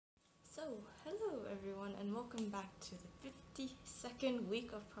So, hello everyone and welcome back to the 52nd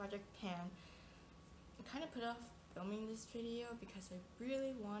week of Project Pan. I kind of put off filming this video because I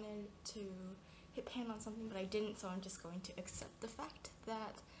really wanted to hit pan on something, but I didn't, so I'm just going to accept the fact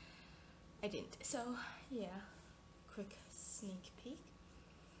that I didn't. So, yeah, quick sneak peek.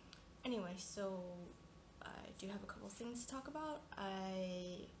 Anyway, so I do have a couple things to talk about.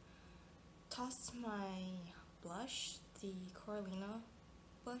 I tossed my blush, the Corallina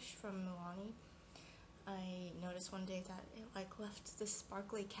blush from Milani. I noticed one day that it left this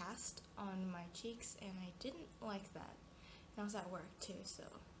sparkly cast on my cheeks, and I didn't like that. And I was at work too, so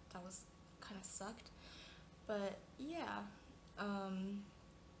that was kind of sucked. But yeah,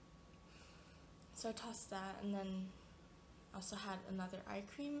 so I tossed that, and then also had another eye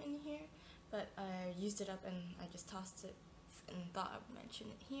cream in here, but I used it up and I just tossed it and thought I would mention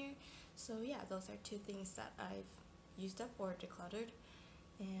it here. So yeah, those are two things that I've used up or decluttered.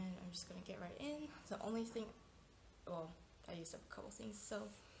 And I'm just gonna get right in. The only thing, well, I used up a couple things. So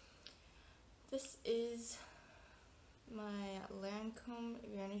this is my Lancome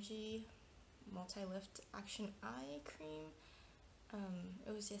Energy Multi-Lift Action Eye Cream.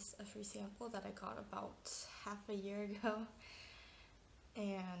 It was just a free sample that I got about half a year ago,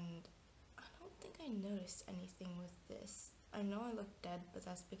 and I don't think I noticed anything with this. I know I look dead, but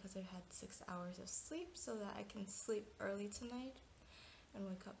that's because I've had 6 hours of sleep so that I can sleep early tonight and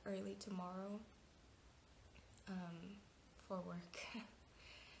wake up early tomorrow for work.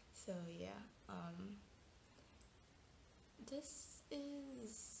 So yeah, this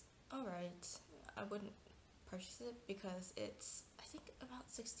is alright. I wouldn't purchase it because it's, I think, about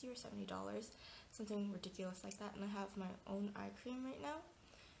 $60 or $70, something ridiculous like that, and I have my own eye cream right now.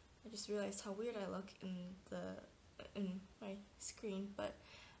 I just realized how weird I look in my screen, but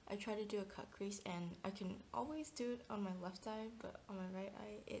I try to do a cut crease, and I can always do it on my left eye, but on my right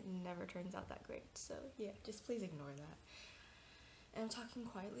eye it never turns out that great. So yeah, just please ignore that. And I'm talking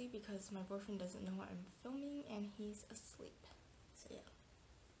quietly because my boyfriend doesn't know what I'm filming and he's asleep. So yeah,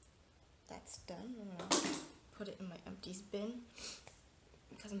 that's done. I'm gonna put it in my empties bin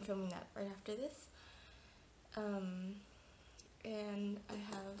because I'm filming that right after this. And I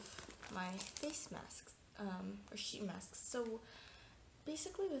have my face masks, or sheet masks. So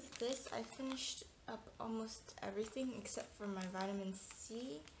basically with this, I finished up almost everything except for my vitamin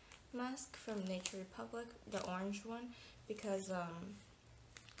C mask from Nature Republic, the orange one, because I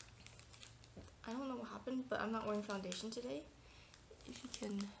don't know what happened, but I'm not wearing foundation today, if you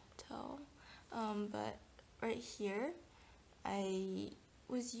can tell. But right here, I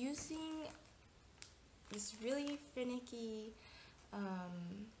was using this really finicky,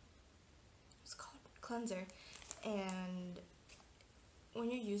 it's called cleanser, and when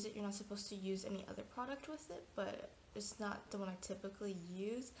you use it, you're not supposed to use any other product with it, but it's not the one I typically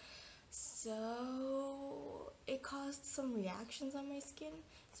use, so it caused some reactions on my skin.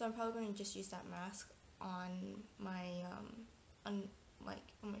 So I'm probably going to just use that mask on my on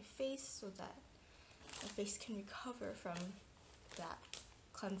my face so that my face can recover from that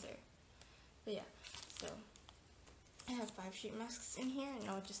cleanser. But yeah, so I have 5 sheet masks in here, and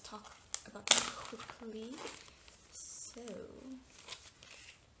I'll just talk about them quickly. So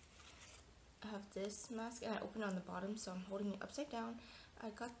I have this mask, and I open it on the bottom, so I'm holding it upside down. I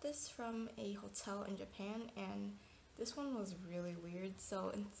got this from a hotel in Japan, and this one was really weird.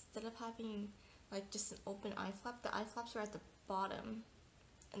 So instead of having just an open eye flap, the eye flaps were at the bottom,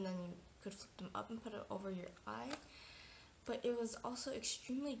 and then you could flip them up and put it over your eye. But it was also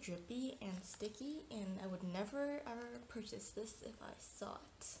extremely drippy and sticky, and I would never ever purchase this if I saw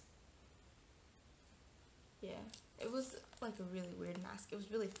it. Yeah, it was like a really weird mask. It was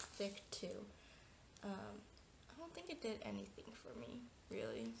really thick too. I don't think it did anything for me,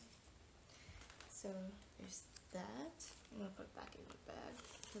 really. So there's that. I'm gonna put it back in the bag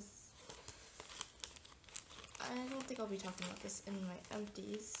because I don't think I'll be talking about this in my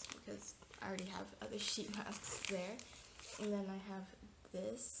empties because I already have other sheet masks there. And then I have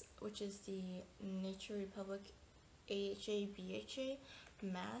this, which is the Nature Republic AHA BHA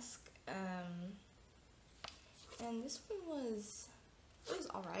mask. And this one was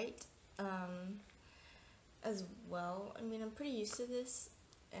alright as well. I mean, I'm pretty used to this,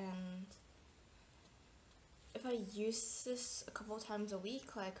 and if I use this a couple times a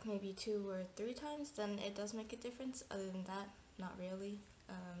week, like maybe 2 or 3 times, then it does make a difference. Other than that, not really.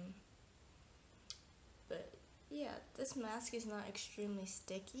 But yeah, this mask is not extremely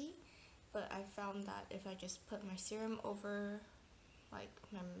sticky, but I found that if I just put my serum over my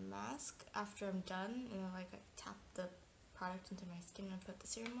mask after I'm done, I tap the product into my skin and put the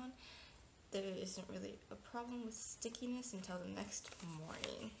serum on, there isn't really a problem with stickiness until the next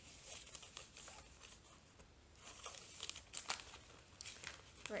morning.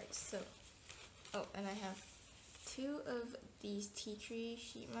 Right, so, oh, and I have 2 of these tea tree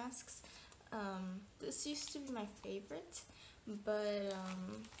sheet masks. This used to be my favorite, but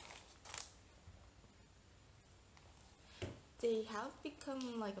they have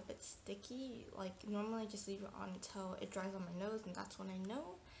become like a bit sticky. Like normally I just leave it on until it dries on my nose, and that's when I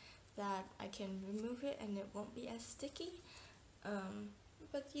know that I can remove it and it won't be as sticky.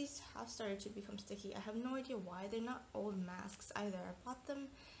 But these have started to become sticky. I have no idea why. They're not old masks either. I bought them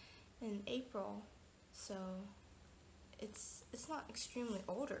in April, so it's not extremely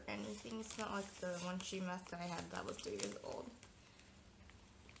old or anything. It's not like the one sheet mask that I had that was 3 years old.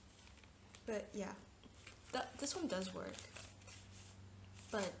 But yeah, this one does work.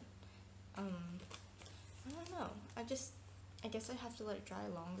 But I don't know. I guess I have to let it dry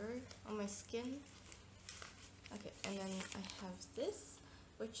longer on my skin. Okay, and then I have this,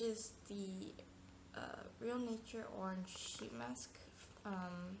 which is the Real Nature Orange Sheet Mask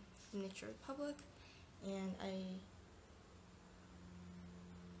from Nature Republic, and I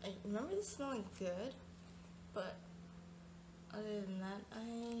remember this smelling good, but other than that,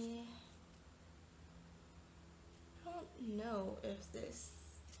 I don't know if this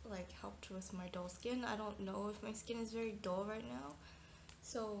like helped with my dull skin. I don't know if my skin is very dull right now,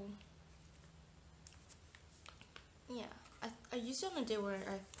 so yeah. I used it on a day where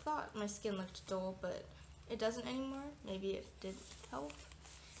I thought my skin looked dull, but it doesn't anymore. Maybe it did help.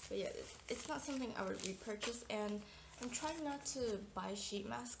 But yeah, it's not something I would repurchase, and I'm trying not to buy sheet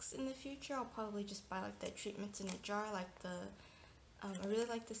masks in the future. I'll probably just buy like the treatments in a jar, like the, I really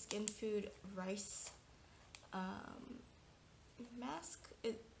like the Skinfood rice mask.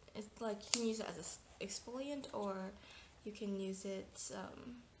 It's like you can use it as an exfoliant, or you can use it,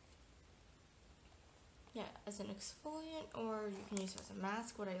 yeah, as an exfoliant, or you can use it as a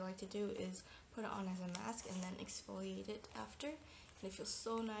mask. What I like to do is put it on as a mask and then exfoliate it after. And it feels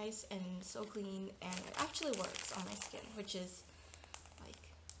so nice and so clean, and it actually works on my skin, which is like,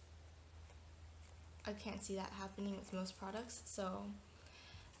 I can't see that happening with most products. So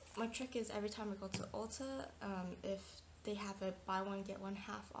my trick is every time I go to Ulta, if they have a buy one get one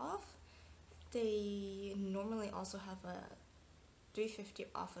half off, they normally also have a $3.50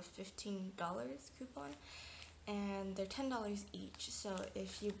 off of $15 coupon, and they're $10 each. So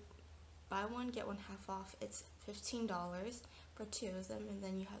if you buy one get one half off, it's $15 for 2 of them, and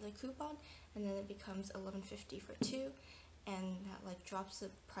then you have the coupon, and then it becomes $11.50 for 2, and that like drops the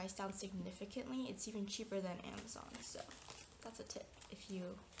price down significantly. It's even cheaper than Amazon, so that's a tip if you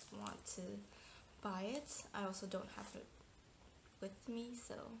want to buy it. I also don't have it with me,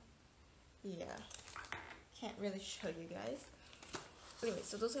 so yeah, can't really show you guys. Anyway,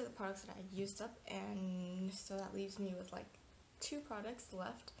 so those are the products that I used up, and so that leaves me with like 2 products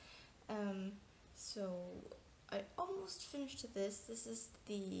left. So I almost finished this. This is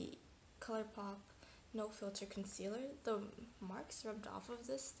the Colourpop No-filter concealer. The marks rubbed off of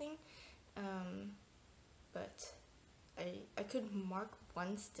this thing, but I could mark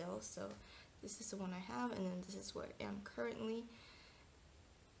one still, so this is the one I have, and then this is where I am currently.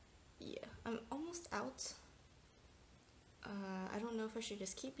 Yeah, I'm almost out. I don't know if I should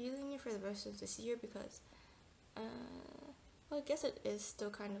just keep using it for the rest of this year, because well, I guess it is still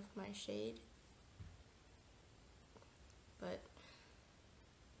kind of my shade, but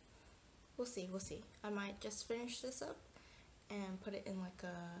we'll see. I might just finish this up and put it in like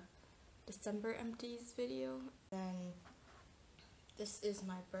a December empties video. Then this is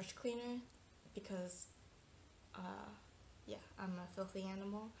my brush cleaner, because yeah, I'm a filthy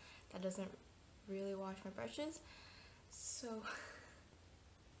animal that doesn't really wash my brushes. So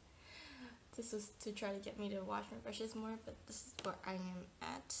this was to try to get me to wash my brushes more, but this is where I am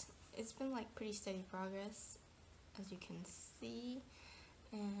at. It's been like pretty steady progress, as you can see,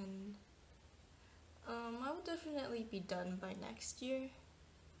 and I will definitely be done by next year,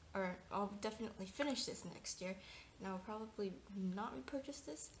 or I'll definitely finish this next year, and I'll probably not repurchase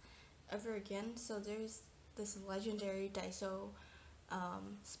this ever again. So there's this legendary Daiso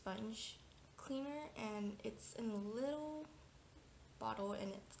sponge cleaner, and it's in a little bottle,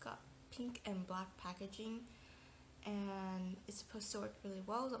 and it's got pink and black packaging, and it's supposed to work really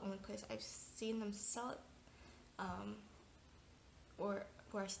well. The only place I've seen them sell it, or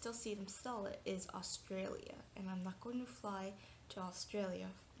where I still see them sell it, is Australia, and I'm not going to fly to Australia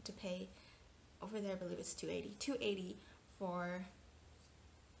to pay over there. I believe it's $280 for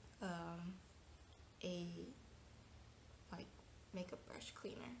a like makeup brush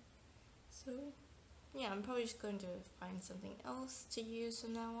cleaner. So yeah, I'm probably just going to find something else to use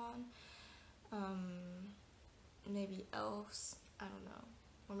from now on. Maybe e.l.f.'s, I don't know,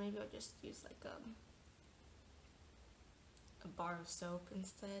 or maybe I'll just use like a bar of soap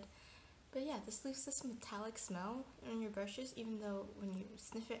instead. But yeah, this leaves this metallic smell in your brushes, even though when you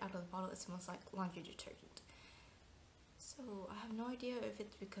sniff it out of the bottle it smells like laundry detergent. So I have no idea if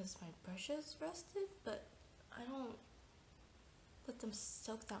it's because my brushes rusted, but I don't let them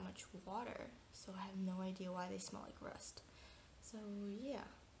soak that much water, so I have no idea why they smell like rust. So yeah,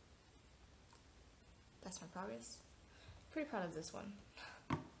 that's my progress. Pretty proud of this one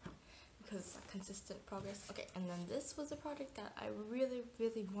because it's a consistent progress. Okay, and then this was a project that I really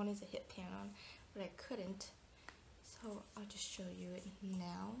wanted to hit pan on, but I couldn't. So I'll just show you it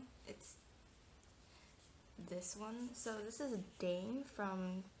now. It's this one. So this is a Dane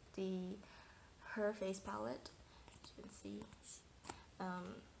from the Her Face palette, as you can see.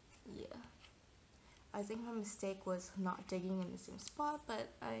 Yeah, I think my mistake was not digging in the same spot, but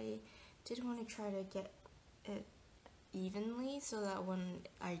I did want to try to get it evenly so that when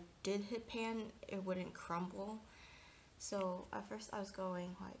I did hit pan it wouldn't crumble. So at first I was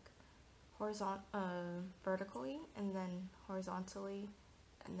going like vertically and then horizontally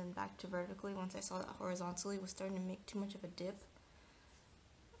and then back to vertically once I saw that horizontally was starting to make too much of a dip,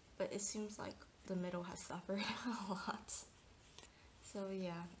 but it seems like the middle has suffered a lot. So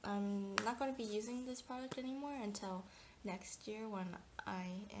yeah, I'm not going to be using this product anymore until next year when I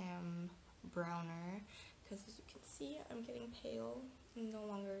am browner, because as you can see I'm getting pale. I'm no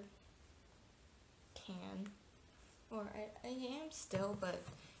longer tan, or I am still, but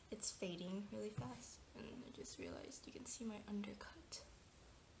it's fading really fast. And I just realized you can see my undercut.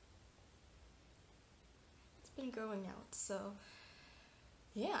 It's been growing out, so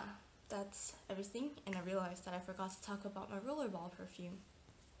yeah. That's everything, and I realized that I forgot to talk about my rollerball perfume.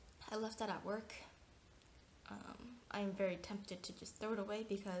 I left that at work. I'm very tempted to just throw it away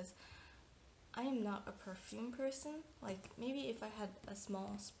because I am not a perfume person. Like, maybe if I had a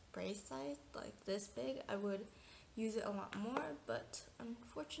small spray size, like this big, I would use it a lot more, but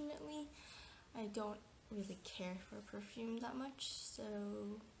unfortunately, I don't really care for perfume that much, so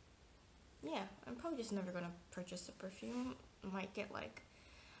yeah, I'm probably just never gonna purchase a perfume. I might get like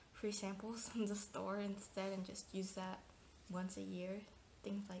free samples in the store instead and just use that once a year,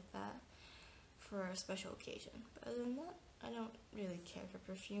 things like that, for a special occasion. But other than that, I don't really care for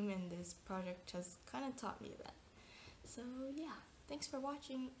perfume, and this project has kind of taught me that. So yeah, thanks for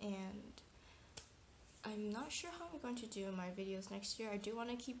watching, and I'm not sure how I'm going to do my videos next year. I do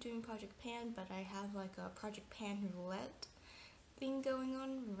want to keep doing Project Pan, but I have like a Project Pan roulette thing going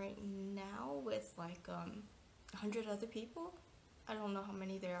on right now with like 100 other people. I don't know how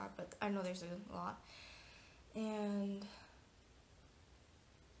many there are, but I know there's a lot. And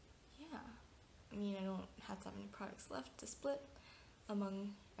yeah, I mean, I don't have that many products left to split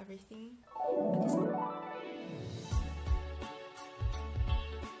among everything.